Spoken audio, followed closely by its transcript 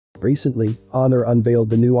Recently, Honor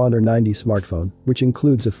unveiled the new Honor 90 smartphone, which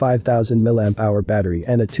includes a 5000 mAh battery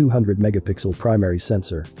and a 200 megapixel primary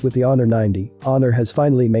sensor. With the Honor 90, Honor has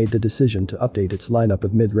finally made the decision to update its lineup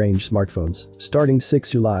of mid-range smartphones. Starting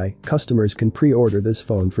 6 July, customers can pre-order this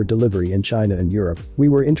phone for delivery in China and Europe. We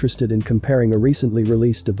were interested in comparing a recently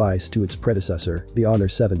released device to its predecessor, the Honor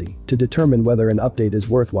 70. To determine whether an update is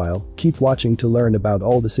worthwhile, keep watching to learn about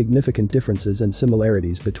all the significant differences and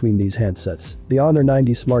similarities between these handsets. The Honor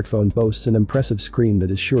 90 smartphone boasts an impressive screen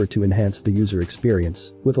that is sure to enhance the user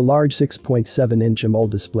experience. With a large 6.7-inch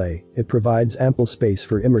AMOLED display, it provides ample space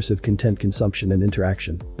for immersive content consumption and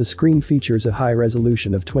interaction. The screen features a high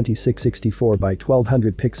resolution of 2664 by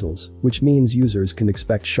 1200 pixels, which means users can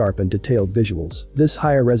expect sharp and detailed visuals. This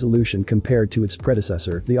higher resolution compared to its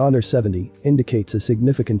predecessor, the Honor 70, indicates a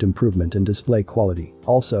significant improvement in display quality.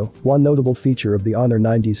 Also, one notable feature of the Honor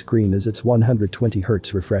 90 screen is its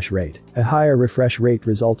 120Hz refresh rate. A higher refresh rate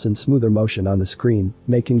results in smoother motion on the screen,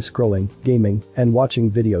 making scrolling, gaming, and watching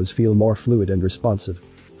videos feel more fluid and responsive.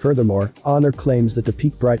 Furthermore, Honor claims that the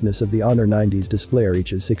peak brightness of the Honor 90's display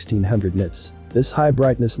reaches 1600 nits. This high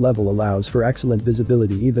brightness level allows for excellent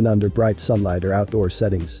visibility even under bright sunlight or outdoor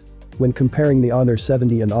settings. When comparing the Honor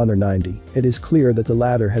 70 and Honor 90, it is clear that the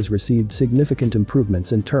latter has received significant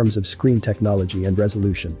improvements in terms of screen technology and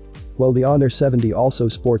resolution. While the Honor 70 also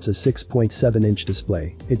sports a 6.7-inch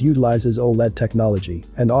display, it utilizes OLED technology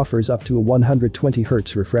and offers up to a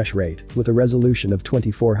 120Hz refresh rate with a resolution of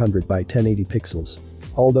 2400 by 1080 pixels.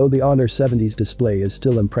 Although the Honor 70's display is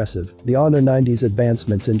still impressive, the Honor 90's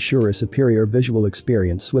advancements ensure a superior visual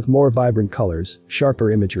experience with more vibrant colors, sharper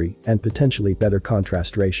imagery, and potentially better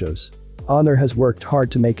contrast ratios. Honor has worked hard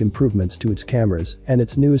to make improvements to its cameras, and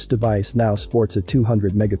its newest device now sports a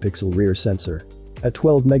 200 megapixel rear sensor. A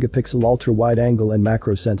 12 megapixel ultra-wide-angle and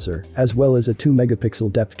macro sensor, as well as a 2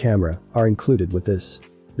 megapixel depth camera, are included with this.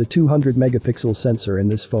 The 200 megapixel sensor in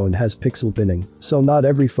this phone has pixel binning, so not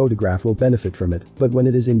every photograph will benefit from it, but when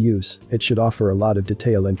it is in use, it should offer a lot of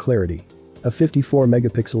detail and clarity. A 54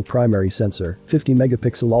 megapixel primary sensor, 50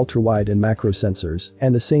 megapixel ultra-wide and macro sensors,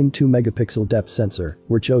 and the same 2 megapixel depth sensor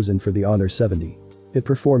were chosen for the Honor 70. It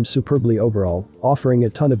performs superbly overall, offering a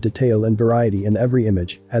ton of detail and variety in every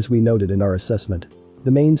image, as we noted in our assessment.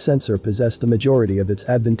 The main sensor possessed the majority of its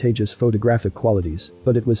advantageous photographic qualities,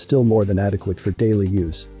 but it was still more than adequate for daily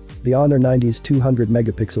use. The Honor 90's 200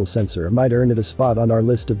 megapixel sensor might earn it a spot on our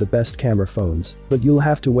list of the best camera phones, but you'll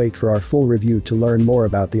have to wait for our full review to learn more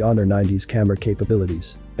about the Honor 90's camera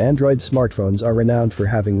capabilities. Android smartphones are renowned for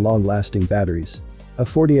having long-lasting batteries. A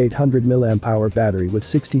 4800 mAh battery with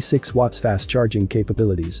 66 watts fast charging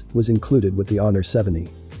capabilities was included with the Honor 70.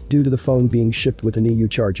 Due to the phone being shipped with an EU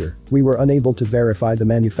charger, we were unable to verify the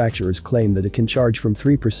manufacturer's claim that it can charge from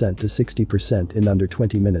 3% to 60% in under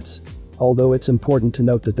 20 minutes. Although it's important to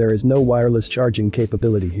note that there is no wireless charging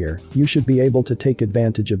capability here, you should be able to take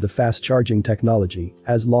advantage of the fast charging technology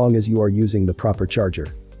as long as you are using the proper charger.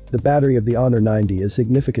 The battery of the Honor 90 is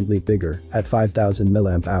significantly bigger, at 5000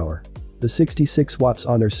 mAh. The 66 watts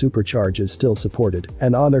Honor Supercharge is still supported,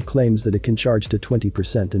 and Honor claims that it can charge to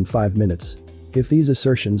 20% in 5 minutes. If these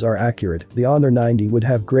assertions are accurate, the Honor 90 would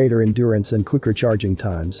have greater endurance and quicker charging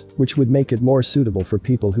times, which would make it more suitable for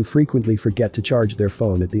people who frequently forget to charge their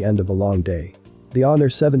phone at the end of a long day. The Honor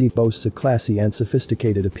 70 boasts a classy and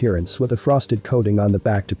sophisticated appearance with a frosted coating on the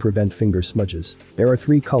back to prevent finger smudges. There are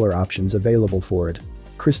 3 color options available for it: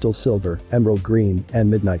 crystal silver, emerald green, and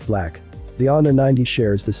midnight black. The Honor 90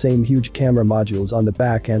 shares the same huge camera modules on the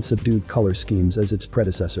back and subdued color schemes as its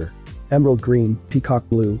predecessor. Emerald green, peacock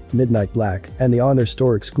blue, midnight black, and the Honor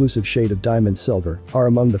Store exclusive shade of diamond silver are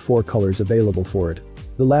among the 4 colors available for it.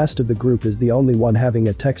 The last of the group is the only one having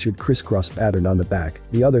a textured crisscross pattern on the back,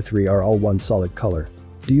 the other 3 are all one solid color.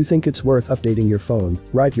 Do you think it's worth updating your phone?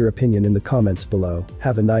 Write your opinion in the comments below.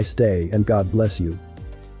 Have a nice day and God bless you.